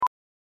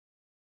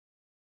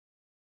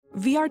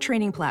VR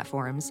training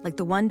platforms, like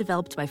the one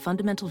developed by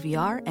Fundamental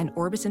VR and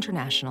Orbis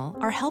International,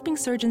 are helping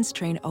surgeons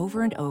train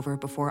over and over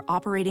before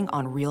operating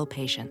on real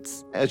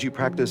patients. As you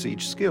practice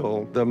each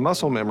skill, the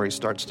muscle memory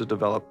starts to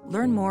develop.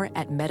 Learn more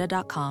at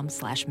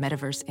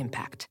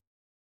meta.com/metaverseimpact.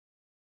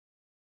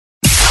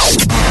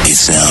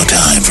 It's now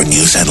time for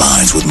news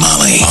headlines with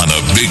Molly on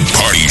the Big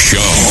Party Show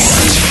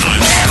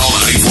on Channel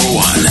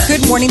 941.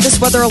 Good morning.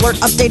 This weather alert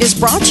update is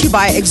brought to you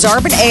by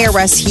Exarban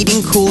ARS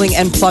Heating, Cooling,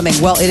 and Plumbing.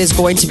 Well, it is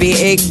going to be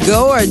a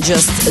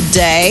gorgeous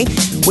day.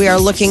 We are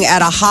looking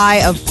at a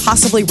high of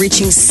possibly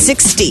reaching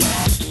 60.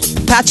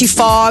 Patchy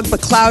fog, but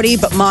cloudy,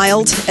 but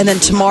mild. And then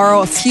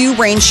tomorrow, a few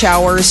rain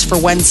showers for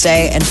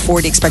Wednesday and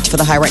 40 expected for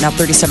the high. Right now,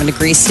 37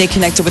 degrees. Stay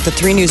connected with the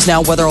 3 News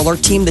Now Weather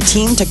Alert Team, the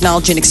team,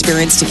 technology, and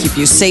experience to keep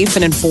you safe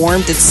and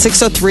informed. It's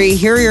 6:03.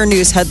 Here are your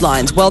news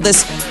headlines. Well,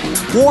 this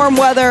warm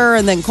weather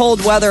and then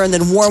cold weather and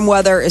then warm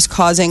weather is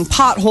causing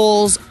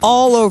potholes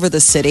all over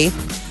the city.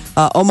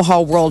 Omaha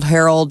World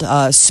Herald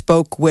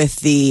spoke with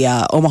the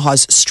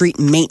Omaha's street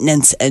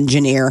maintenance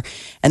engineer,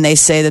 and they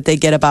say that they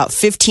get about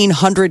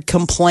 1,500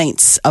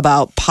 complaints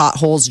about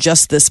potholes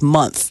just this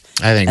month.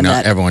 I think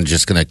everyone's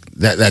just going to,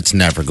 that's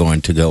never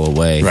going to go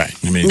away. Right.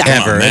 I mean,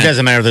 ever. It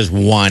doesn't matter if there's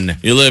one.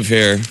 You live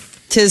here.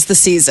 'Tis the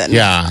season.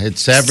 Yeah,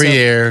 it's every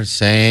year,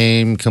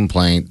 same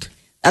complaint.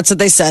 That's what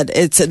they said.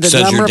 It's the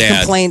Says number your of dad.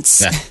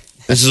 complaints. Yeah.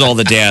 This is all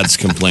the dads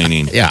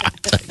complaining. Yeah.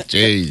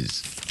 Jeez.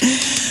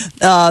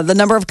 The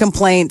number of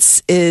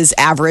complaints is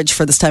average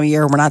for this time of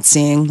year. We're not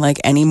seeing like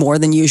any more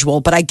than usual.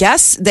 But I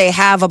guess they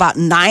have about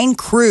 9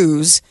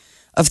 crews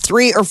of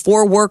 3 or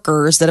 4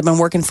 workers that have been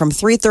working from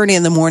 3:30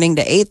 in the morning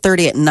to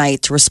 8:30 at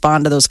night to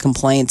respond to those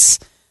complaints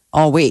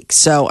all week.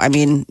 So, I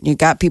mean, you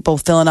got people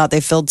filling out. They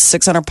filled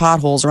 600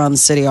 potholes around the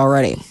city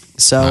already.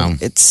 So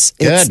it's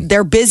Good.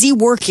 they're busy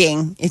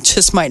working. It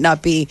just might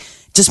not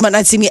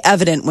seem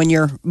evident when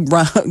you're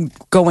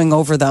going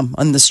over them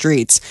on the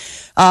streets.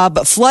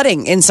 But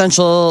flooding in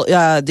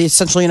the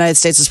central United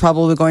States is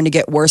probably going to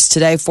get worse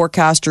today.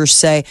 Forecasters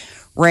say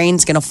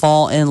rain's going to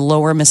fall in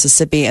lower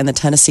Mississippi and the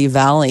Tennessee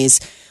valleys.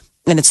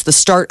 And it's the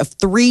start of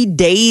 3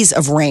 days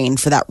of rain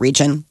for that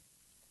region.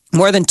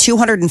 More than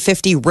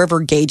 250 river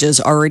gauges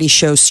already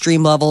show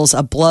stream levels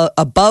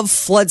above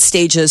flood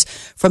stages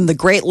from the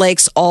Great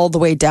Lakes all the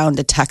way down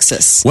to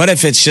Texas. What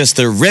if it's just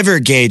the river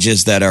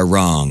gauges that are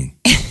wrong?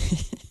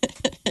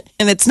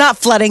 And it's not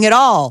flooding at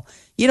all.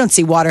 You don't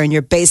see water in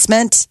your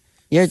basement.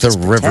 You're The just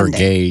river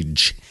pretending.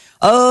 gauge.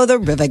 Oh, the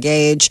river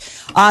gauge.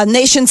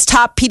 Nation's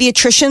top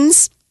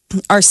pediatricians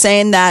are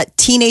saying that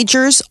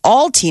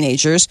all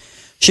teenagers,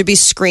 should be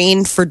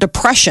screened for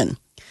depression.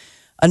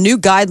 A new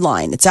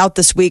guideline. It's out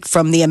this week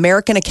from the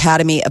American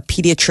Academy of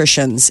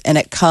Pediatricians, and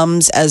it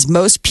comes as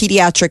most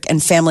pediatric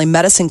and family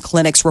medicine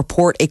clinics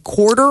report a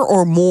quarter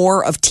or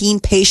more of teen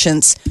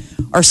patients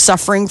are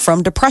suffering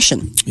from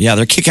depression. Yeah,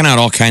 they're kicking out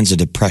all kinds of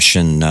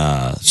depression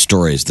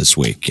stories this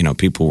week. You know,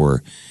 people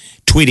were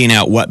tweeting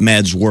out what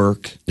meds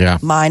work. Yeah.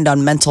 Mind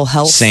on mental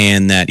health.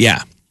 Saying that,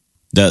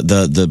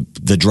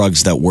 the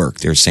drugs that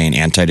work. They're saying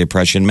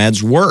antidepressant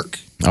meds work.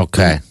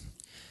 Okay.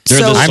 They're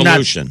So- the I'm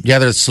solution. they're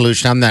the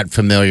solution. I'm not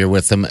familiar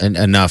with them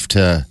enough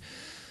to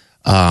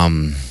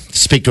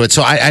speak to it.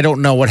 So I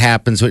don't know what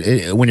happens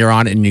when you're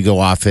on it and you go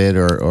off it,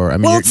 or I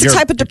mean, Well, it's the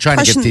type of you're trying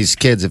to depression- get these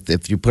kids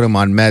if you put them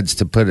on meds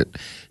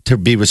to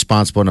be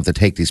responsible enough to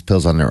take these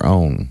pills on their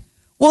own.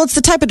 Well, it's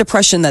the type of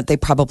depression that they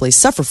probably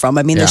suffer from.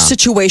 I mean, Yeah. they're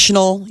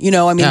situational,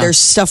 Yeah. there's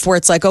stuff where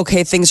it's like,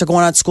 okay, things are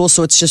going on at school,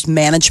 so it's just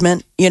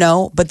management,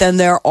 but then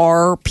there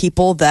are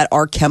people that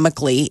are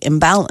chemically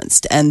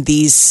imbalanced, and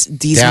these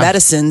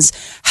medicines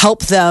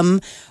help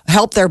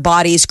their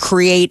bodies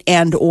create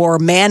and or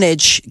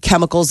manage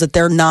chemicals that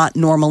they're not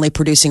normally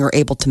producing or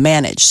able to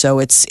manage. So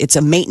it's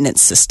a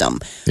maintenance system.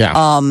 Yeah.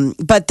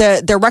 But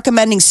they're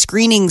recommending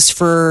screenings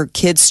for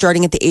kids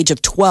starting at the age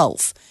of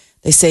 12.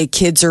 They say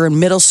kids are in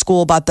middle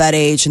school about that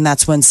age, and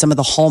that's when some of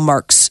the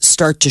hallmarks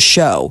start to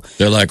show.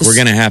 They're like, we're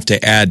going to have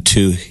to add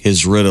to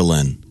his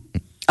Ritalin.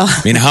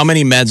 I mean, how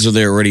many meds are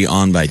they already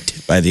on by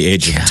the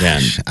age of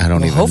 10? I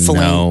don't even hopefully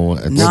know.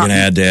 We're going to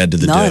add to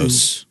the none.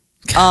 dose.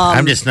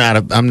 I'm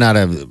not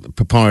a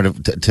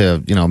proponent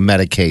to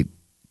medicate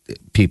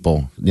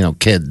people,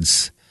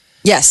 kids.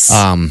 Yes.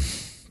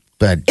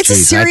 But It's a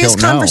geez, I serious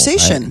don't know.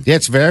 conversation.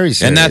 It's very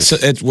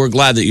serious. And we're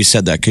glad that you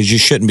said that, because you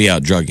shouldn't be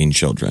out drugging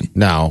children.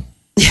 No.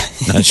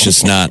 That's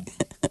just not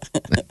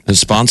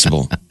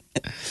responsible.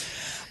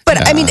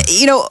 But I mean,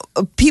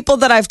 people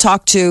that I've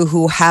talked to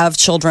who have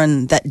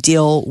children that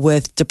deal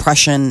with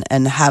depression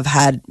and have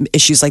had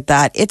issues like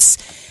that, it's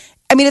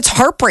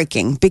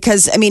heartbreaking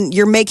because,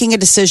 you're making a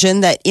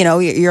decision that,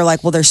 you're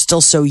like, well, they're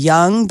still so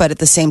young. But at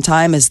the same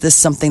time, is this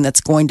something that's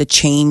going to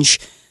change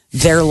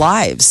their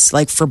lives,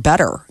 like for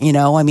better?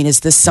 Is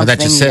this something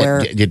that's just where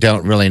it. You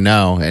don't really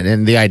know.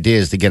 And the idea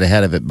is to get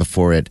ahead of it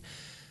before it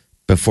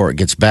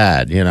gets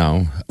bad,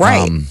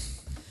 Right.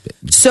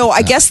 So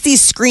I guess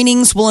these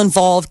screenings will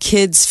involve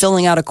kids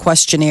filling out a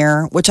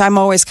questionnaire, which I'm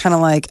always kind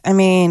of like, can't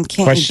you do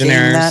that?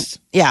 Questionnaires?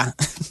 Yeah.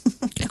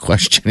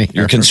 questionnaire.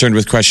 You're concerned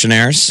with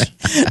questionnaires?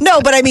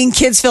 No, but I mean,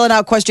 kids filling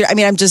out questionnaires. I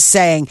mean, I'm just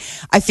saying,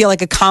 I feel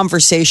like a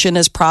conversation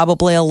is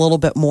probably a little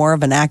bit more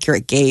of an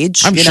accurate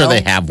gauge. I'm sure know?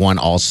 they have one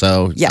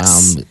also.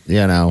 Yes.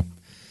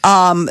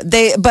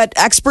 But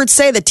experts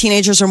say that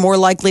teenagers are more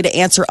likely to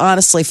answer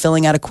honestly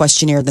filling out a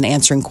questionnaire than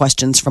answering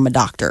questions from a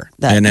doctor.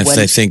 And if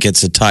they think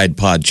it's a Tide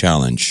Pod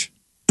challenge,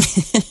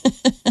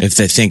 if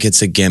they think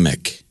it's a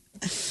gimmick.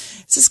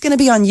 Is this going to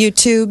be on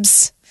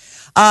YouTube's?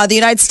 The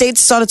United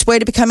States is on its way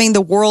to becoming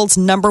the world's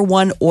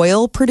 #1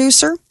 oil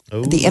producer.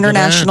 The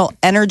International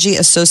Energy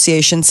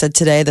Association said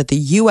today that the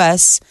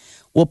U.S.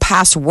 will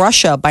pass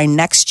Russia by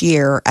next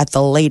year at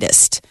the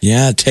latest.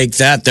 Yeah, take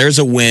that. There's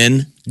a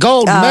win.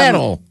 Gold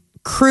medal.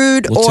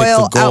 Crude We'll take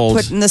oil the gold.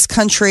 output in this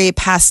country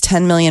passed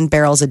 10 million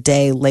barrels a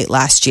day late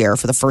last year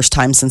for the first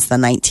time since the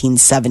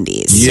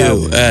 1970s.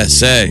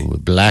 USA.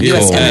 Black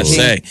US oil.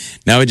 USA.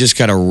 Now we just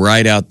got to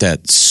ride out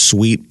that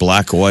sweet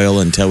black oil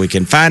until we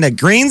can find a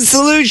green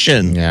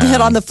solution. Yeah.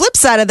 And on the flip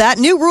side of that,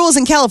 new rules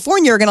in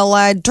California are going to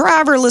allow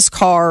driverless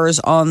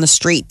cars on the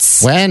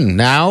streets. When?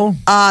 Now?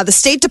 The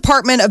State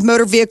Department of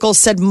Motor Vehicles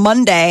said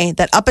Monday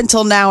that up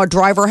until now, a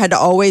driver had to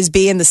always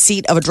be in the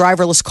seat of a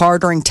driverless car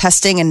during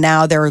testing, and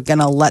now they're going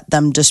to let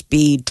them just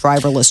be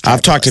driverless.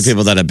 I've talked to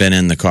people that have been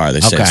in the car.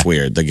 They say Okay. it's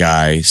weird. The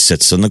guy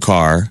sits in the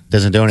car.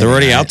 Doesn't do anything. They're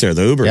already right? out there,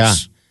 the Ubers. Yeah.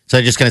 So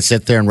they're just going to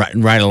sit there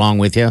and ride along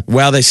with you?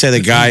 Well, they say the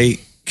guy,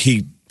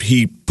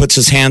 he puts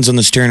his hands on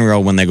the steering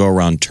wheel when they go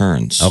around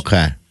turns.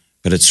 Okay.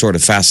 But it's sort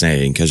of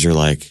fascinating because you're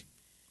like,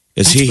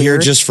 is That's he here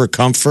weird. just for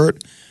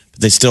comfort? But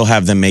they still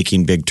have them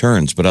making big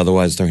turns, but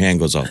otherwise their hand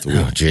goes off the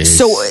wheel. Oh, geez.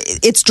 So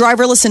it's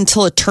driverless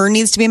until a turn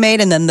needs to be made,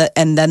 and then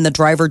the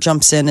driver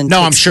jumps in and No,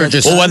 takes I'm sure the-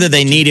 just Well, whether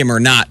they need him or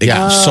not,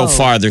 Yeah. so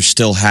far they're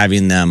still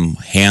having them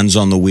hands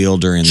on the wheel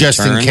during just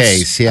the turns. in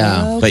case,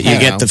 yeah. But you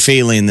get the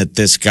feeling that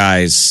this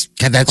guy's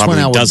God, that's when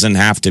probably I would- doesn't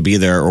have to be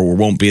there or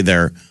won't be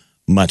there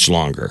much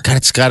longer. God,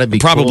 it's got to be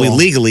Probably cool.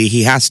 legally,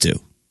 he has to.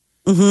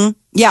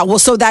 Yeah, well,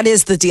 so that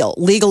is the deal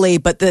legally,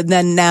 but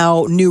then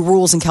now new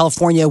rules in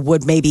California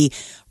would maybe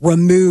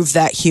remove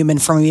that human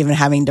from even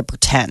having to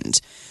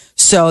pretend.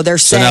 So they're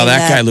So saying now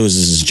that guy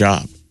loses his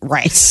job.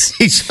 right.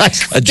 He's like,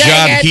 A "Dang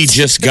job it." he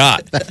just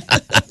got.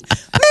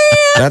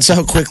 That's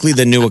how quickly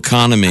the new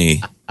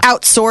economy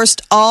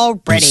Outsourced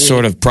already. is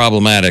sort of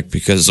problematic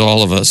because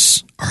all of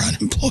us are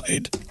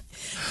unemployed.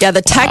 Yeah,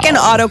 the tech and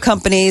auto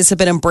companies have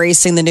been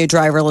embracing the new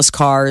driverless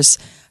cars.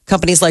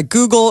 Companies like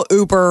Google,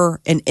 Uber,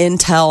 and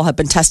Intel have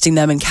been testing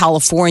them in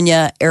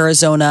California,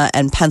 Arizona,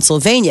 and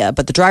Pennsylvania.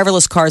 But the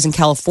driverless cars in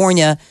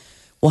California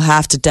will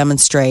have to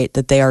demonstrate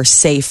that they are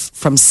safe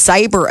from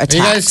cyber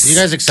attacks. You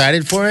guys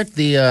excited for it?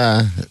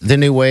 The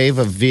new wave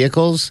of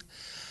vehicles?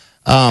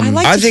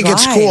 like I to think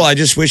it's drive. cool. I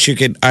just wish you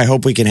could. I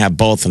hope we can have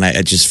both, and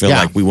I just feel Yeah.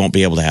 like we won't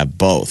be able to have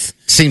both.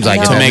 Seems like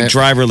it, To doesn't make it?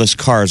 driverless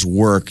cars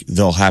work,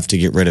 they'll have to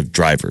get rid of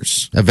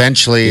drivers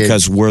Eventually,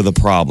 because we're the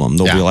problem.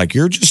 They'll be Yeah. like,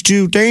 "You're just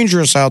too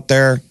dangerous out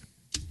there."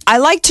 I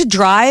like to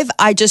drive.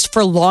 I just,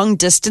 for long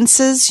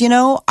distances,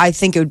 I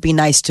think it would be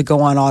nice to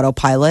go on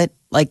autopilot.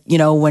 Like,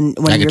 when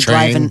Like a you're train?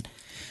 driving.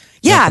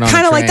 Yeah, Jumping on a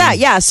kind of like train. that.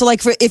 Yeah. So,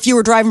 like, if you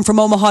were driving from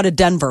Omaha to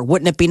Denver,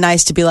 wouldn't it be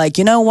nice to be like,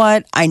 you know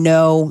what? I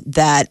know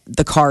that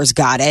the car's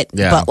got it.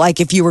 Yeah. But, like,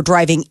 if you were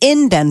driving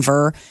in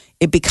Denver,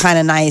 it'd be kind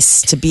of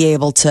nice to be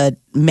able to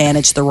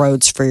manage the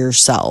roads for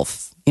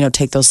yourself,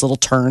 take those little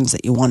turns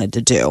that you wanted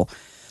to do.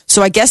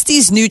 So I guess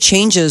these new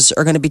changes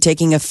are going to be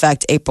taking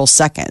effect April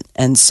 2nd.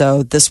 And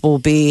so this will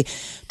be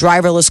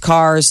driverless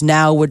cars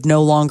now would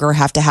no longer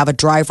have to have a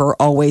driver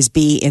always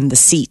be in the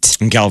seat.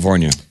 In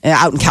California,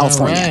 Out in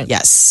California, right.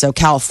 yes. So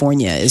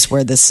California is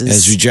where this is.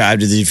 as we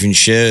drive to the different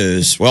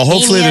shows. Well,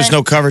 hopefully there's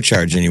no cover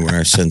charge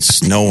anywhere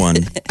since no one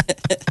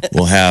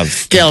will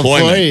have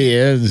California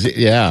employment. is,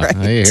 yeah,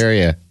 I hear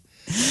you.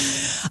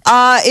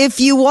 If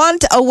you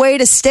want a way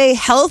to stay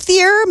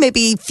healthier,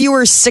 maybe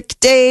fewer sick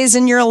days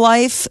in your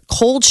life,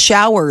 cold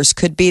showers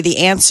could be the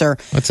answer.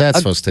 What's that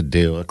supposed to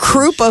do?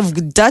 Group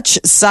of Dutch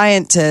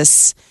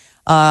scientists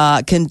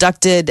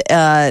conducted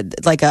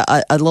like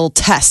a little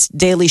test,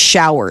 daily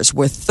showers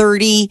with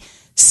 30,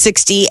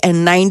 60,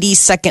 and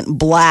 90-second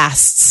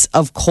blasts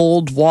of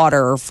cold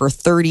water for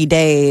 30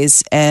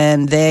 days.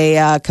 And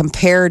they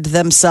compared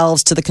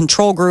themselves to the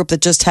control group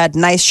that just had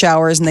nice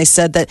showers. And they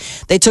said that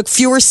they took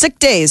fewer sick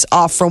days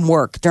off from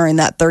work during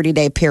that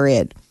 30-day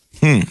period.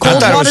 I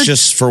thought it was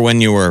just for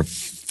when you were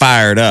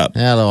fired up.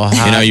 Yeah, a little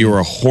hot. You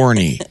were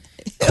horny.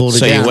 Cooled it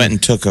So you down. went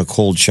and took a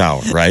cold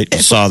shower, right?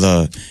 You saw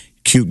the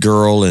cute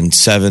girl in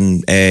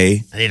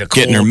 7A I need a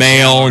getting her cold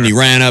mail, shower. and you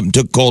ran up and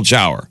took a cold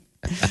shower.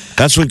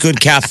 That's what good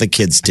Catholic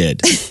kids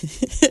did.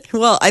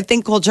 Well, I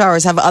think cold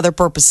showers have other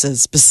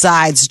purposes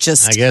besides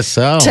just I guess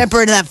so.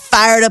 tempering that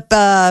fired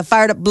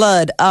up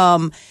blood.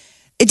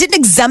 It didn't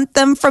exempt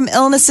them from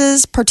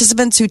illnesses.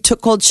 Participants who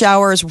took cold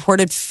showers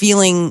reported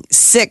feeling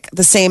sick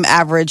the same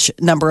average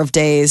number of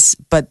days,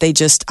 but they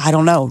just, I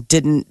don't know,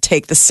 didn't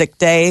take the sick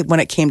day when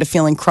it came to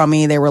feeling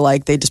crummy. They were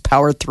like, they just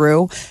powered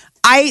through.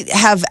 I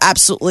have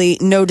absolutely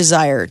no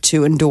desire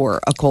to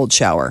endure a cold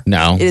shower.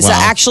 No, It is well-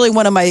 actually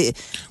one of my.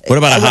 What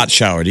about a hot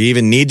shower? Do you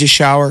even need to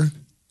shower?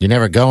 You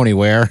never go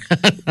anywhere.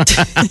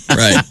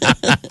 Right.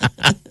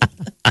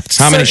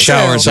 How many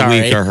showers a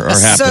week are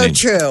happening?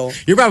 So true.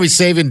 You're probably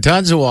saving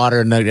tons of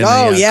water. In the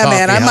Yeah,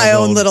 man. I'm my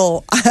own household.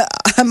 little.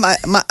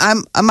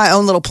 I'm my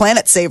own little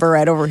planet saver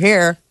right over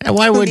here. Yeah,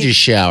 why would you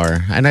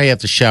shower? I know you have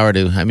to shower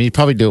too. I mean, you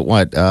probably do it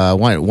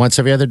once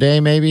every other day,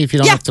 maybe if you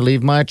don't Yeah. have to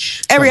leave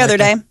much. Every Something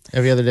other like day. that?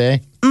 Every other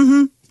day.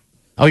 Mm-hmm.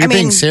 Oh, you're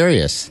being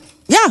serious.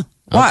 Yeah.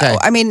 Okay. Wow.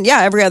 I mean,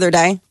 yeah, every other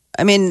day.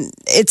 I mean,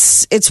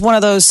 it's one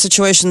of those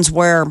situations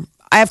where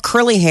I have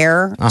curly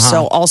hair,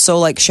 so also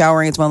like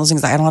showering. It's one of those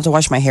things that I don't have to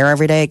wash my hair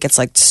every day. It gets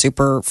like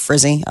super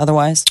frizzy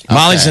otherwise.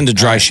 Molly's into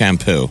dry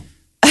shampoo.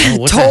 Oh,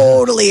 what the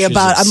Totally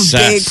about. I'm a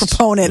Obsessed big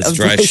proponent with of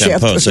dry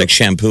shampoo. It's like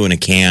shampoo in a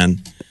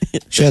can.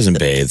 She hasn't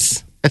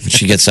bathed. When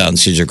she gets out and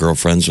sees her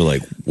girlfriends, are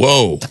like,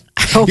 "Whoa,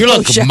 hell? You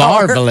look shower.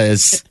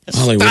 marvelous.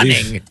 Molly, what are you-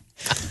 Stunning.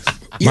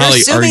 You're Molly,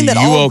 are assuming that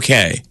you all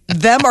okay?"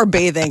 them are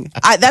bathing.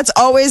 That's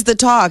always the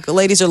talk.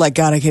 Ladies are like,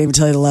 God, I can't even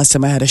tell you the last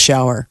time I had a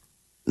shower.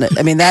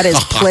 I mean, that is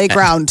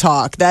playground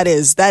talk. That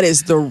is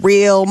the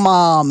real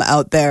mom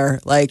out there.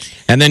 Like,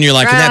 And then you're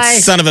like, and that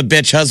Right. son of a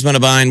bitch husband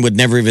of mine would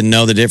never even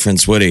know the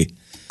difference, would he?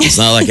 It's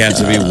not like I have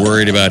to be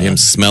worried about him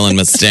smelling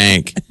my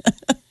stank.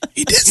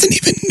 He doesn't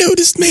even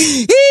notice me.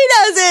 he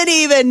doesn't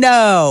even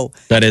know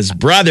But his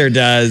brother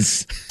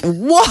does.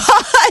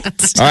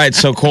 what. All right,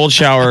 so cold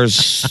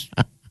showers,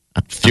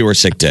 fewer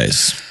sick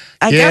days.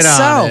 I Get guess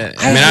on so. it.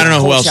 I mean, I don't know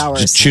who hate else cold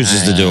showers.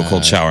 chooses to do a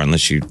cold shower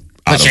unless you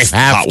out Unless of you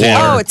have hot to.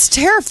 water. Oh, it's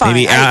terrifying.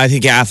 Maybe I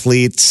think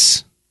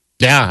athletes.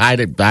 Yeah, I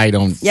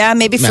don't. Yeah,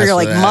 maybe for mess your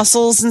with like that.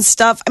 muscles and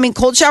stuff. I mean,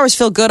 cold showers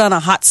feel good on a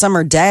hot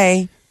summer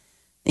day.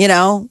 You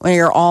know, when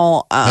you're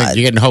all You're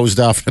getting hosed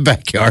off in the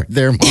backyard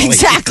there, Molly.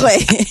 exactly.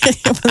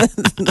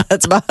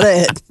 That's about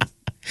it.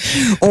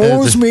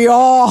 Hose me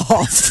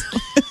off.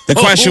 The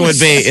question would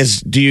be: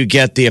 is do you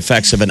get the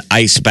effects of an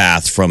ice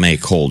bath from a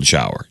cold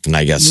shower? And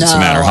I guess it's a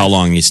matter of how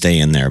long you stay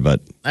in there.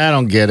 But I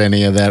don't get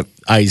any of that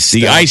ice.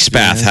 the stuff, ice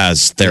bath man.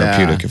 has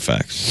therapeutic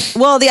effects.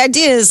 Well, the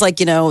idea is like,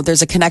 you know,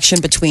 there's a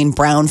connection between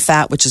brown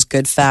fat, which is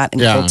good fat,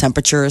 and Yeah. cold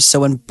temperatures. So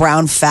when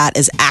brown fat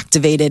is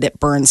activated, it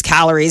burns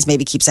calories,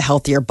 maybe keeps a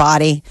healthier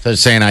body. So they're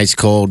saying ice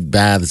cold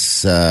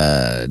baths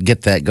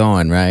get that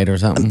going, right, or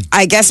something.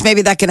 I guess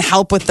maybe that can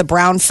help with the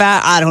brown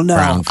fat. I don't know.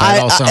 Brown fat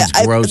all sounds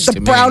gross The to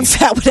me. brown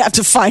fat would have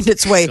to find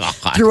its way God.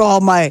 through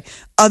all my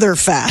other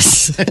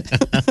fats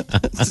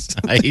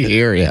I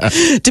hear you.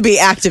 to be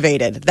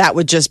activated.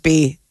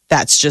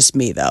 That's just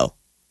me though.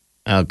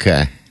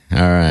 Okay, all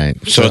right.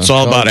 So it's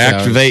all cold about showers.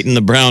 activating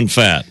the brown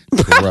fat.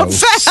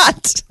 Gross.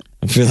 Fat.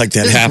 I feel like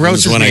that This happens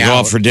grosses when I me go out.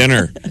 out for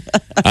dinner.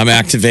 I'm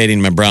activating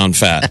my brown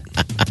fat.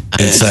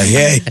 It's like,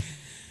 hey,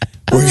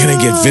 we're going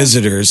to get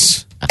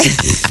visitors.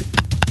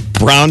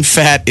 Brown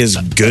fat is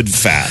good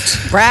fat.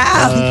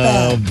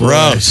 Brown fat.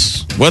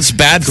 Gross. What's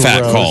bad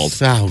fat Gross. called?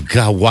 Oh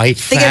God, white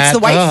fat. I think it's the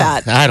white Ugh,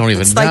 fat. I don't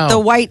even It's know. like the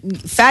white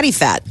fatty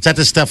fat. Is that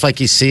the stuff like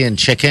you see in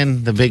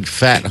chicken? The big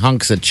fat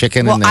hunks of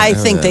chicken? Well, in there? I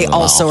think they Ugh.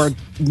 also are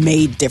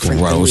made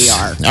different than we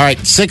are. All right,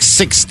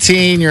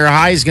 616. Your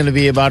high is going to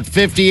be about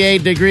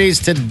 58 degrees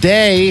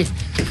today.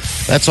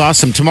 That's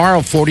awesome.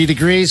 Tomorrow, 40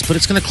 degrees, but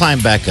it's going to climb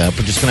back up.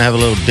 We're just going to have a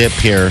little dip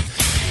here.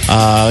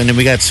 And then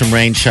we got some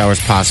rain showers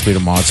possibly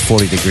tomorrow. It's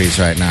 40 degrees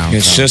right now.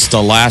 It's so. just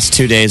the last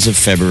 2 days of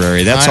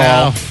February. That's I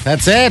all. know.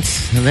 That's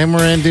it. And then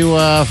we're into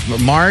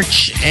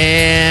March,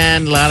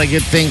 and a lot of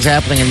good things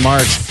happening in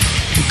March,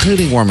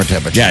 including warmer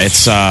temperatures. Yeah,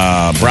 it's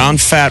brown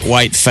fat,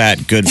 white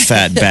fat, good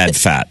fat, bad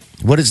fat.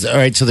 What is all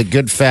right? So the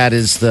good fat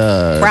is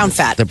the Brown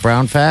fat. The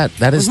brown fat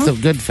that is the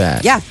good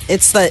fat. Yeah,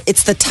 it's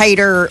the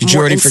tighter, Did you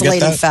more already forget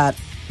insulated that? fat.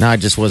 No, I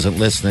just wasn't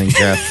listening,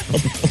 Jeff.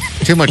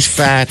 Too much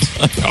fat.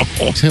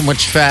 Too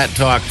much fat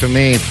talk for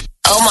me.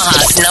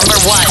 Omaha's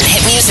 #1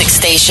 hit music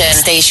station.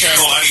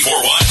 Channel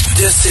 94.1.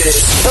 This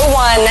is The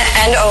one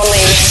and only.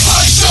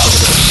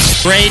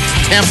 Great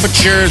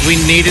temperatures. We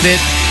needed it.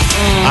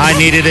 I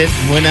needed it.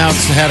 Went out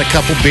and had a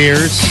couple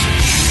beers.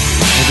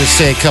 I'll just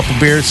say a couple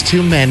beers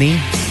too many.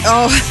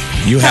 Oh,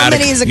 You how had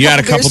many is a you had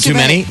a couple couple beers too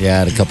many? Yeah, I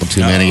had a couple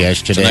too many So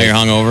yesterday. now you're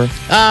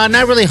hungover?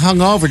 Not really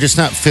hungover, just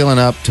not feeling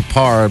up to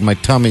par. My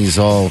tummy's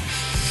all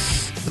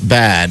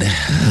bad.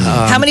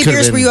 how many could've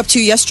beers been- were you up to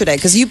yesterday?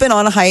 Because you've been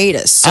on a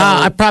hiatus. So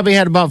I probably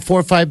had about 4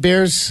 or 5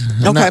 beers.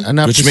 Okay.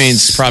 Enough Which to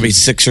means probably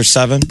 6 or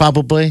 7,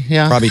 probably,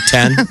 yeah. probably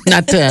 10.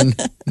 Not 10.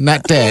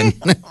 Not 10.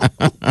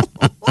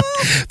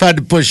 If I had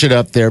to push it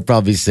up there,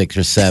 probably 6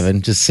 or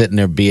 7. Just sitting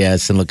there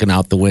BS and looking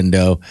out the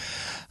window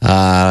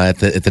at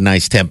the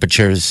nice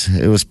temperatures.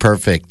 It was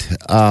perfect.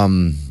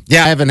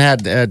 Yeah, I haven't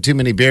had too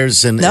many beers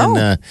since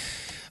the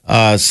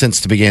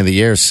beginning of the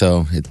year,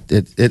 so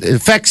it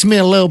affects me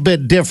a little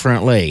bit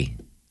differently.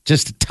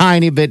 Just a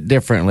tiny bit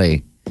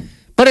differently.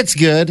 But it's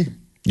good.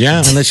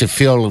 Yeah. Unless you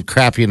feel a little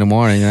crappy in the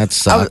morning. That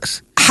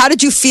sucks. how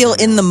did you feel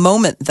in the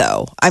moment,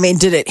 though? I mean,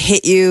 did it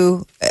hit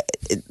you?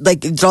 Like,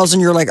 doesn't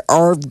you're like,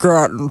 I've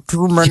gotten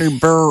too many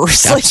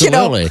beers. Like, you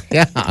know, Absolutely.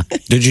 Yeah.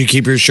 Did you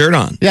keep your shirt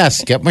on?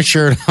 Yes, get my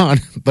shirt on.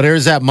 But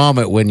there's that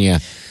moment when you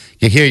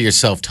hear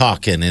yourself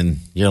talking and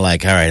you're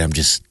like, all right, I'm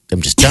just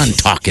done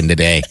talking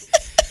today.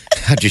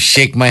 I just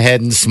shake my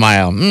head and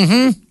smile.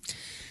 Mm-hmm.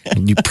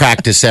 And you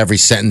practice every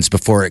sentence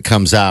before it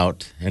comes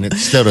out, and it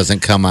still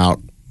doesn't come out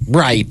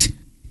right.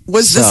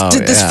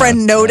 Did this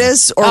friend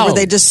notice, or were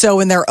they just so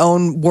in their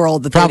own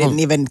world that they didn't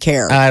even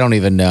care? I don't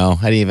even know.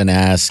 I didn't even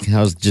ask. I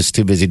was just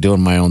too busy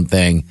doing my own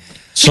thing.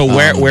 So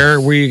where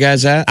were you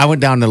guys at? I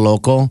went down to the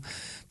local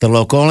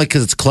only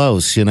because it's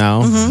close, you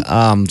know.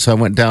 So I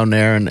went down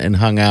there and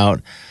hung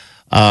out.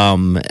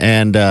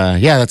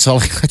 That's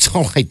all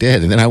I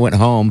did. And then I went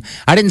home.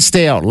 I didn't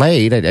stay out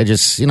late. I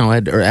just,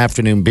 had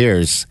afternoon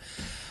beers.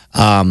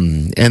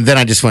 And then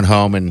I just went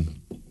home and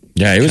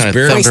it was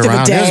beer. Waste of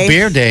a day. It was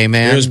beer day,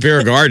 man. It was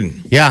beer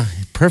garden. Yeah.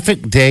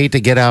 Perfect day to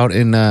get out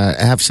and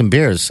have some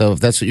beers. So if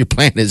that's what your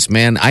plan is,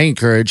 man, I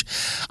encourage.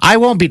 I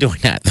won't be doing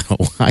that though.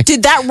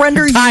 Did that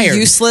render you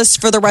useless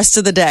for the rest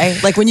of the day?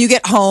 Like when you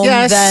get home,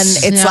 then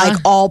it's like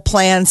all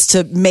plans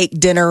to make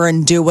dinner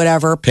and do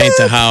whatever. Paint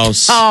the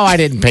house. Oh, I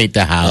didn't paint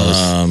the house.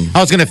 I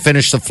was going to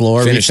finish the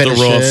floor, finish the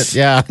roof. It.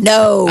 Yeah.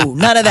 No,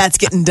 none of that's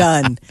getting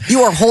done.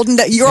 You are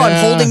you're on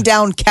holding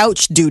down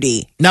couch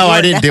duty. No,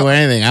 I didn't do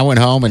anything. I went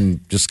home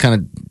and just kind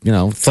of,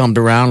 thumbed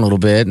around a little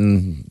bit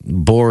and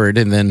bored,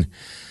 and then.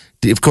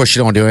 Of course, you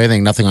don't want to do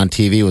anything. Nothing on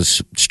TV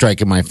was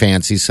striking my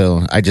fancy,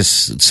 so I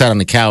just sat on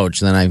the couch.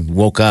 And then I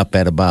woke up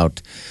at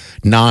about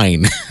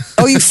 9.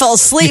 Oh, you fell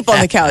asleep on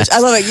the couch. I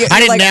love it. I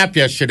didn't nap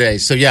yesterday,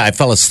 so yeah, I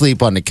fell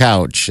asleep on the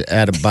couch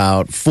at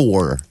about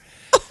 4.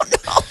 Oh,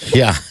 no.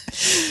 Yeah.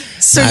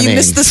 So you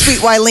missed the sweet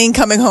Wileen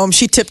coming home.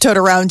 She tiptoed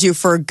around you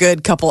for a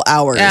good couple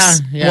hours.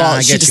 Yeah.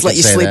 Well, she just let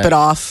you sleep it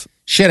off.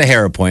 She had a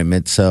hair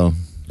appointment, so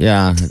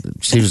yeah,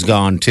 she was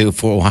gone too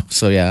for a while.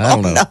 So yeah, I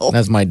don't know. No.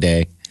 That's my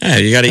day. Yeah,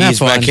 you got to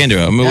ease back into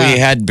it. I mean, we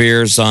had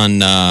beers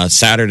on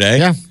Saturday.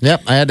 Yeah,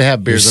 yep. I had to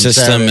have beers Your on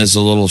system Saturday. is a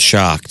little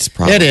shocked,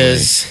 probably. It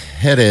is.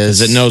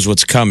 Because it knows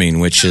what's coming,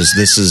 which is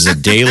this is a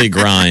daily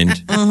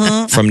grind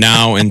from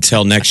now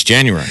until next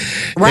January.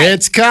 Right.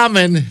 It's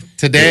coming.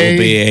 Today. It will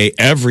be a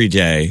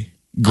everyday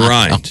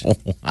grind.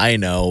 I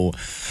know.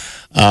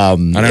 I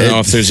don't know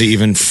if there's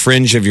even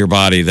fringe of your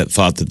body that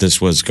thought that this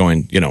was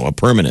going, a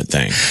permanent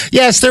thing.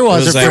 Yes, there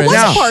was a fringe. There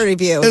was a part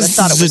of you that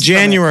thought it was a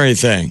January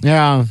thing.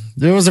 Yeah,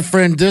 there was a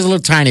fringe. There's a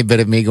little tiny bit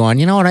of me going,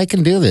 you know what? I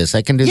can do this.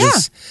 I can do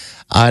this.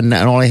 And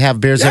only have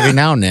beers every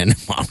now and then.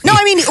 No,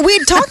 I mean, we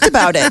had talked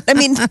about it. I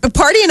mean,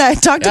 Party and I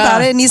had talked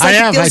about it, and he's like,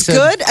 it feels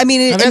good. I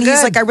mean, and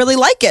he's like, I really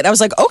like it. I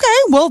was like, okay,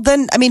 well,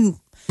 then, I mean.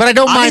 But I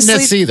don't mind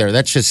this either.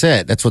 That's just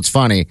it. That's what's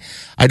funny.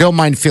 I don't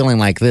mind feeling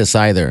like this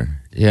either.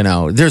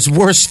 There's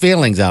worse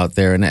feelings out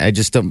there, and I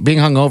just don't. Being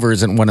hungover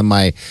isn't one of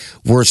my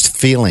worst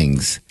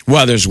feelings.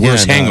 Well, there's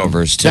worse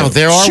hangovers too. No,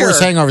 there are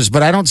worse hangovers,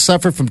 but I don't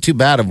suffer from too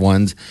bad of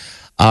ones.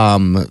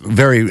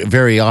 Very,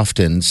 very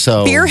often.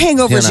 So beer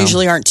hangovers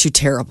usually aren't too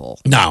terrible.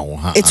 No,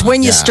 it's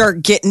when you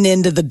start getting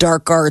into the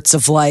dark arts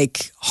of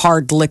like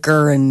hard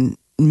liquor and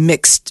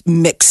mixed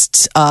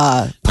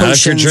potions.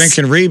 If you're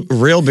drinking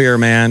real beer,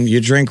 man,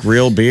 you drink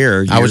real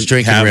beer. I was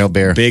drinking real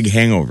beer. Big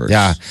hangovers.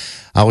 Yeah,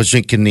 I was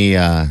drinking the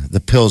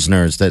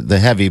pilsners, the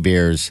heavy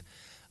beers.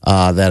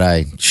 That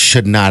I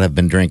should not have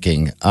been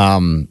drinking.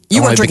 You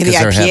weren't drinking the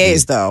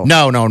IPAs, though.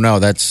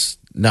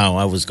 No,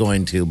 I was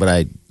going to, but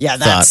I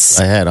that's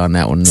thought ahead on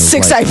that one.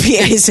 6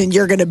 IPAs and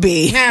you're going to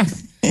be.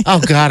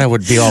 Oh, God, I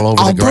would be all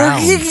over the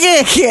ground.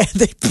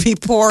 They'd be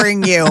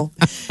pouring you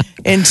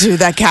into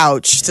that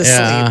couch to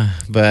sleep.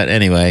 But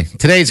anyway,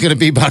 today's going to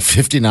be about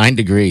 59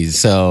 degrees.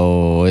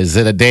 So is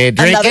it a day of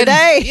drinking? Another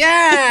day?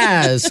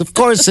 Yes, of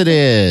course it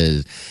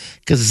is.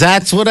 Because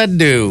that's what I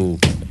do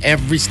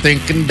every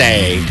stinking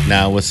day.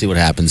 Now, we'll see what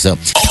happens. So,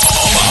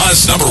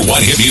 Omaha's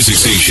 #1 hit music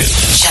station.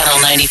 Channel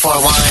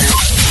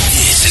 94.1.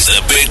 This is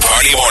the Big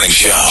Party Morning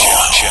Show.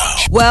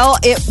 Well,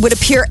 it would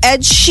appear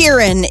Ed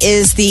Sheeran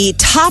is the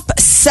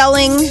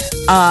top-selling,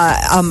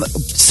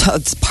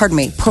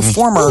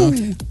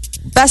 performer,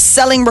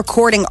 best-selling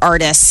recording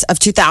artist of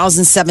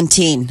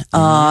 2017.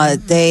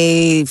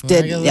 They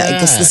did. I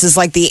guess this is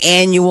like the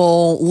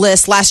annual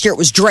list. Last year it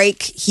was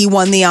Drake. He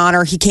won the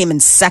honor. He came in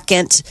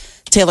second.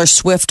 Taylor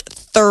Swift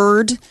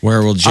third.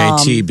 Where will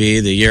JT be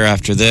the year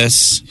after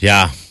this?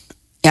 Yeah.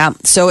 Yeah,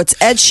 so it's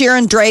Ed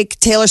Sheeran, Drake,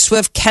 Taylor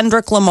Swift,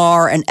 Kendrick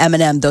Lamar, and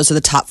Eminem. Those are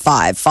the top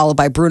 5, followed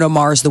by Bruno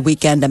Mars, The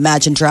Weeknd,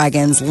 Imagine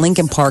Dragons,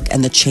 Linkin Park,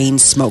 and the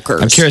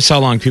Chainsmokers. I'm curious how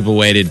long people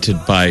waited to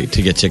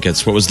get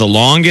tickets. What was the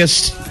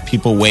longest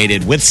people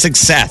waited with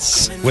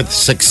success? With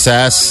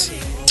success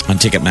on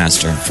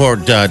Ticketmaster for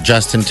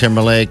Justin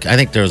Timberlake. I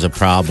think there was a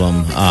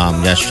problem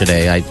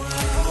yesterday. I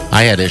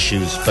had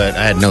issues, but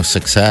I had no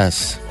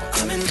success.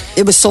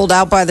 It was sold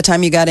out by the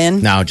time you got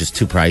in? No, just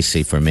too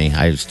pricey for me.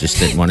 I just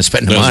didn't want to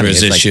spend the money.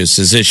 His issues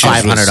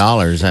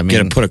 $500. I mean,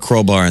 going to put a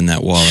crowbar in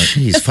that wallet.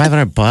 Jeez,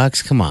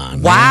 $500. Come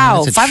on.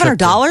 Wow,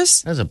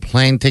 $500? That's a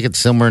plane ticket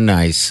somewhere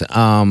nice.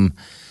 Yeah,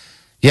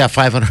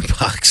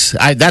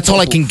 $500. That's all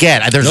I can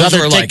get. There's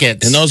other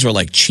tickets, and those were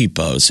like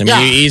cheapos. I mean,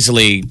 you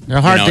easily,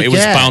 they're hard to get. It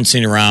was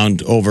bouncing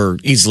around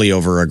easily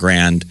over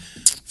 $1,000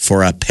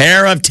 for a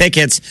pair of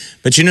tickets.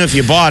 But if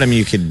you bought them,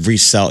 you could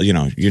resell.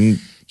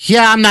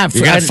 Yeah, I'm not.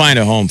 You got to find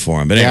a home for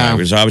them. But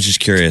anyway, I was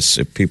just curious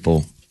if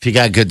people If you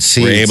got good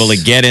seats. We're able to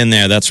get in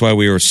there. That's why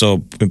we were so,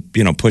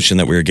 pushing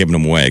that we were giving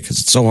them away because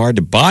it's so hard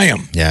to buy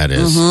them. Yeah, it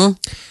is. All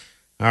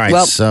right,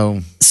 Well,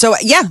 so So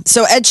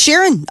Ed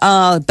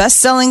Sheeran,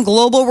 best-selling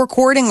global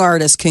recording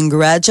artist.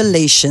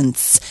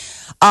 Congratulations.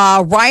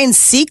 Ryan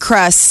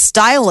Seacrest,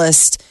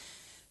 stylist,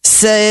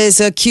 is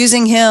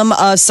accusing him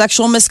of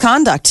sexual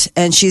misconduct,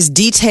 and she's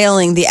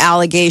detailing the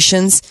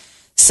allegations,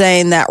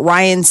 saying that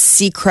Ryan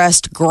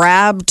Seacrest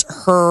grabbed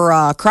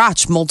her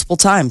crotch multiple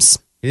times.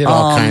 he did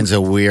all kinds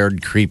of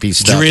weird, creepy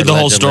stuff. Did you read the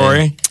whole allegedly.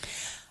 story?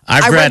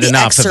 I've I read read the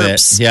enough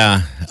excerpts. of it.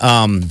 Yeah.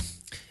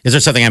 Is there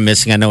something I'm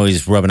missing? I know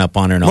he's rubbing up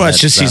on her and all Well, that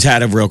it's just stuff. he's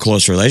had a real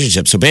close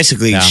relationship. So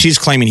basically, she's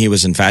claiming he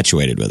was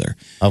infatuated with her.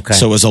 Okay.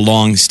 So it was a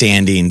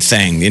long-standing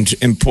thing, to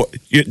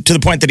the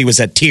point that he was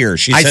at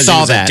tears. She I says saw he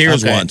was that. at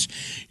tears Okay. once.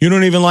 You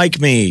don't even like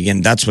me,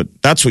 and that's what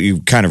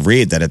you kind of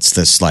read, that it's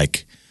this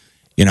attraction.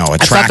 I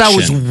thought that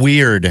was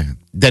weird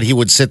that he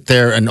would sit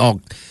there and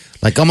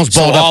almost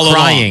balled all up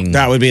crying. along,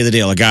 that would be the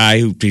deal. A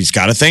guy he's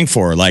got a thing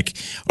for her. Like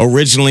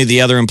originally, the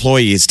other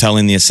employee is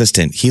telling the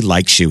assistant, he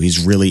likes you.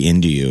 He's really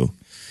into you.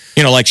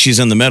 Like she's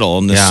in the middle,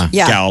 and this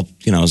Yeah. gal,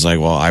 is like,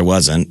 well, I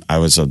wasn't. I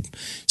was a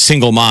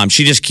single mom.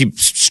 She just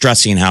keeps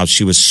stressing how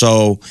she was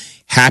so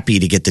happy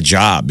to get the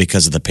job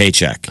because of the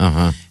paycheck.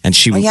 And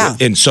she,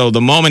 and so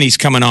the moment he's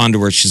coming on to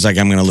her, she's like,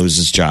 I'm going to lose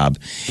this job.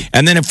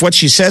 And then if what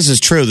she says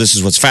is true, this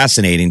is what's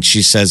fascinating.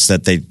 She says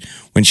that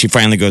when she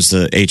finally goes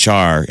to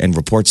HR and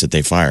reports it,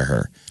 they fire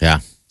her.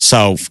 Yeah.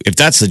 So if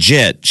that's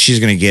legit,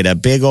 she's going to get a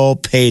big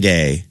old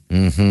payday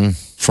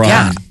from,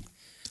 I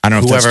don't know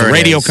if that's Whoever the it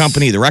radio is.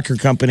 company, the record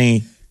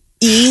company.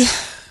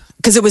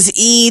 Because it was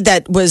E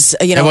that was,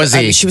 It was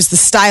E. she was the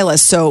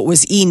stylist, so it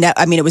was E.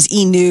 It was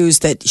E News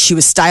that she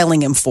was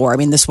styling him for. I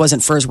mean, this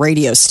wasn't for his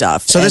radio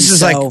stuff. So this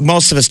is like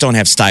most of us don't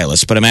have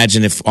stylists, but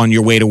imagine if on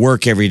your way to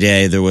work every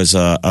day there was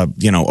a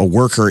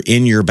worker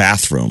in your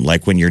bathroom,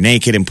 like when you're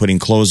naked and putting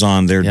clothes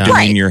on, they're doing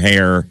Right. your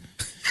hair.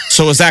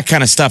 So it was that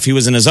kind of stuff. He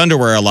was in his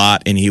underwear a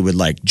lot, and he would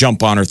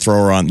jump on her,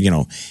 throw her on,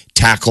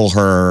 tackle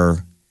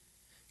her.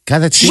 God,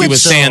 that's She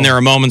was saying there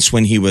are moments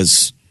when he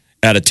was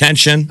at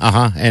attention.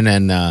 And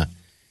then,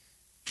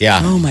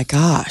 yeah. Oh my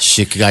gosh!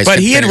 You guys But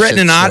can he had finish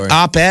written it, an story.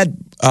 op-ed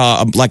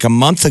like a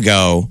month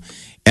ago,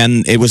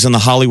 and it was in the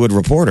Hollywood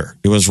Reporter.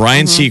 It was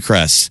Ryan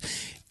Seacrest.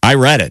 I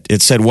read it.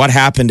 It said, what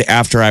happened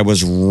after I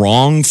was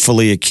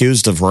wrongfully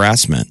accused of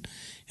harassment?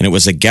 And it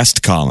was a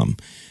guest column.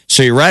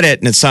 So you read it,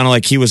 and it sounded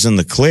like he was in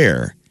the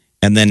clear.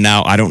 And then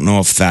now I don't know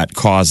if that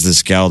caused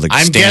this gal to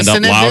I'm stand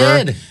up guessing it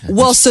louder. did.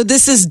 Well, so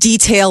this is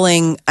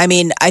detailing. I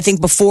mean, I think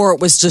before it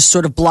was just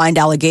sort of blind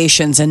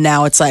allegations, and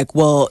now it's like,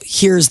 well,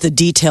 here's the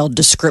detailed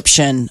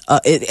description.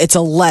 It's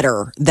a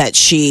letter that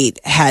she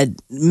had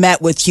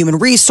met with human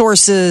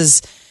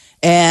resources,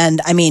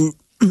 and I mean,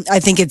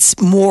 I think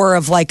it's more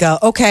of like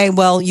okay,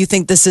 well, you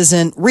think this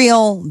isn't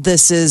real.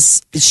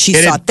 She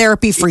It sought had-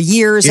 therapy for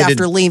years it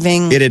after had-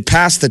 leaving. It had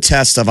passed the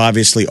test of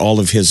obviously all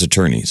of his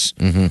attorneys.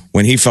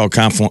 When he felt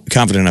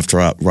confident enough to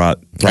write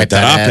that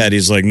that op-ed,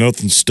 he's like,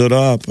 nothing stood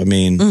up. I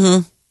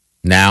mean,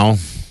 Now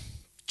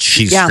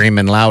she's Yeah.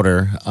 screaming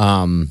louder. but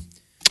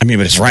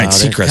it's Ryan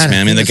About it. Seacrest, God, man.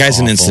 I mean, the it's guy's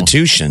an awful.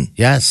 institution.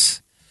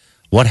 Yes.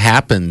 What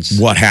happens?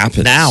 What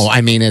happens now?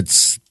 I mean,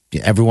 it's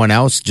everyone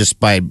else just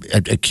by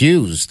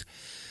accused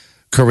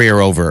career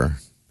over.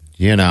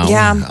 Yeah.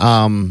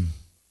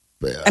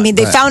 I mean,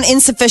 they found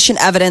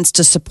insufficient evidence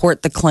to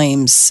support the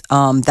claims.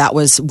 That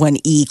was when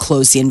E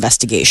closed the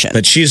investigation.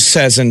 But she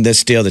says in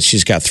this deal that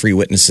she's got 3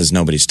 witnesses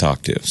nobody's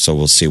talked to. So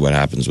we'll see what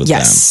happens with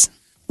Yes.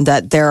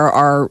 That there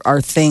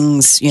are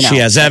things, them. She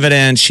has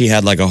evidence. She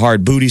had like a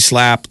hard booty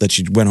slap that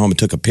she went home and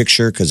took a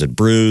picture because it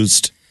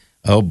bruised.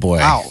 Oh boy!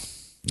 Wow.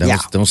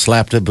 Don't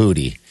slap the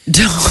booty.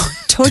 Don't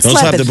Don't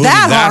slap it the booty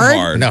that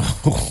hard.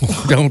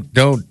 No,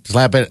 don't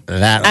slap it.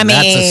 That's a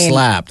mean,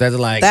 slap. That's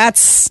like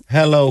That's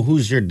hello.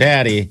 Who's your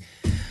daddy?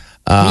 you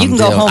can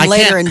go deal. home I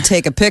later can't- and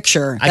take a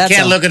picture. I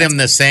can't look at him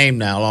the same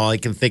now. All I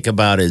can think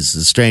about is,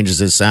 as strange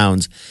as it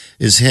sounds,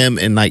 is him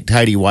in like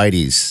tidy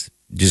whities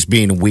just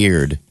being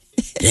weird.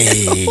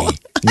 Hey,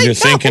 You're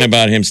thinking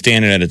about him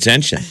standing at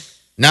attention.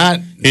 not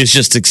He's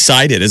just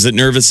excited. Is it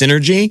nervous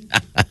energy?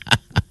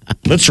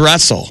 Let's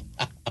wrestle.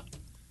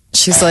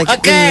 She's like,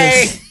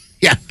 okay.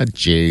 Yeah,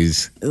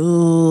 jeez.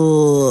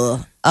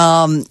 Ugh.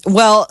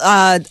 Well,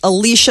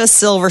 Alicia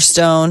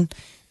Silverstone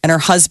and her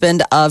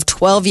husband of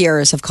 12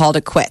 years have called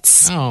it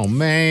quits. Oh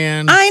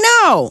man. I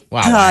know.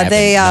 Wow, I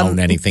they haven't known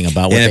anything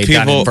about what And they've if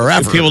done in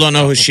forever. if people don't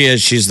know who she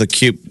is, she's the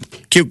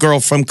cute girl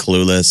from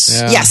Clueless.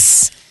 Yeah.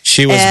 yes,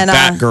 She was And,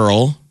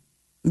 Batgirl.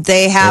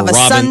 they have Or a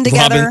son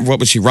together. what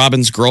was she?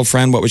 Robin's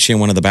girlfriend? What was she in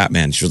one of the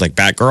Batman? She was like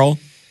Batgirl?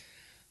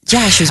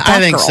 Yeah, she was. I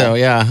think Batgirl. so.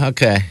 Yeah.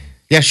 Okay.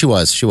 Yeah, she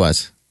was. She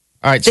was.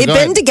 All right. So They've go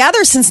been ahead.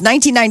 together since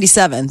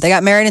 1997. They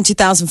got married in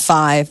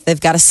 2005. They've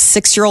got a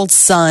 6-year-old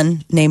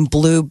son named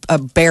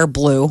Bear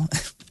Blue.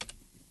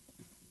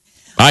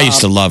 I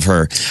used to love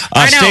her.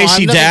 I know, Stacey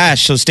I'm looking-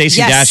 Dash. So Stacey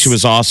Yes. Dash, who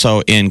was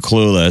also in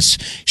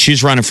Clueless.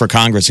 She's running for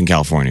Congress in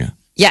California.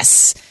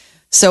 Yes.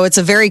 So it's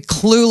a very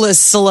clueless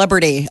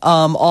celebrity.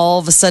 All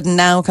of a sudden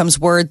now comes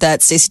word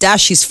that Stacey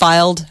Dash, she's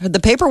filed the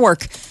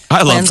paperwork.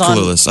 I loved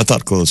Clueless. I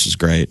thought Clueless was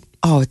great.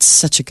 Oh, it's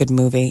such a good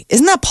movie.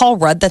 Isn't that Paul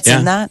Rudd that's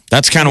in that?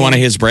 That's kind of one of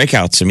his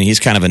breakouts. I mean, he's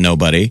kind of a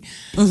nobody.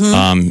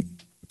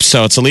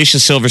 So it's Alicia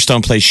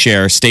Silverstone plays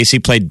Cher. Stacey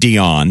played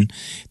Dion.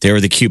 They were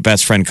the cute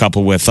best friend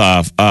couple with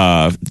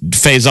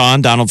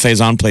Faison. Donald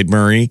Faison played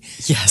Murray.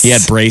 Yes. He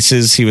had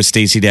braces. He was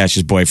Stacey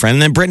Dash's boyfriend.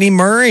 And then Brittany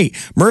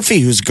Murphy,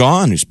 who's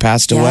gone, who's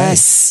passed away.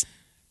 Yes.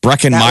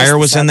 Brecken Meyer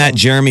was in that.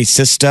 Jeremy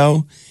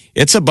Sisto.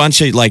 It's a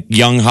bunch of like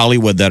young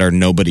Hollywood that are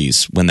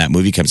nobodies when that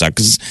movie comes out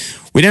because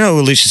we didn't know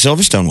who Alicia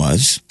Silverstone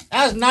was.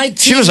 That was 1995.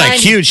 She was like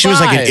huge. She was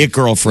like an it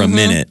girl for a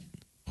minute.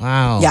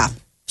 Wow. Yeah,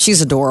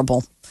 she's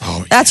adorable.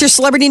 Oh, That's your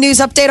celebrity news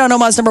update on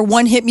Omaha's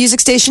 #1 hit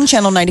music station,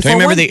 Channel 94.1. Do you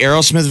remember the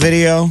Aerosmith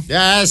video?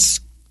 Yes.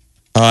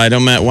 I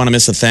don't want to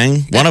miss a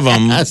thing. One of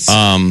them, Yes.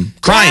 crying.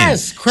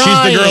 Yes, crying.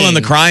 She's the girl in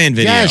the crying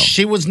video. Yes,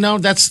 she was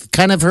known. That's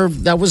kind of her.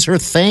 That was her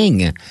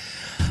thing.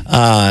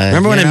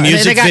 Remember when a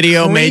music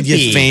video made you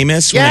creepy.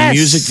 famous? Yes. When a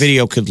music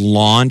video could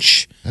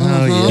launch?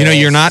 Oh, yes. You know,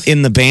 you're not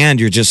in the band.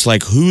 You're just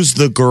like, who's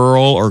the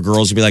girl? Or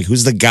girls would be like,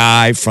 who's the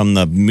guy from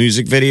the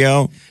music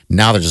video?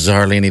 Now there's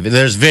hardly any.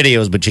 There's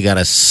videos, but you got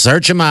to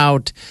search them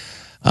out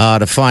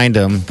to find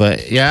them.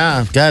 But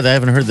yeah, God, I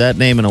haven't heard that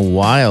name in a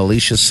while.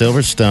 Alicia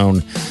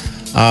Silverstone,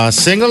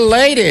 single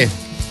lady.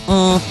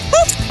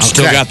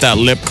 Still got that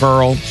lip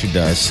curl. She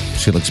does.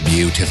 She looks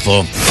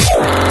beautiful.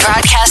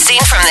 Broadcasting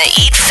from the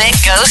Eat Fit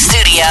Go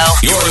studio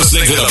You're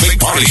listening to the Big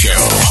Party Show.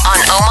 on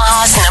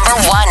Omaha's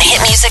 #1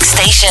 hit music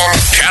station.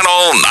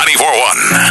 Channel 94.1.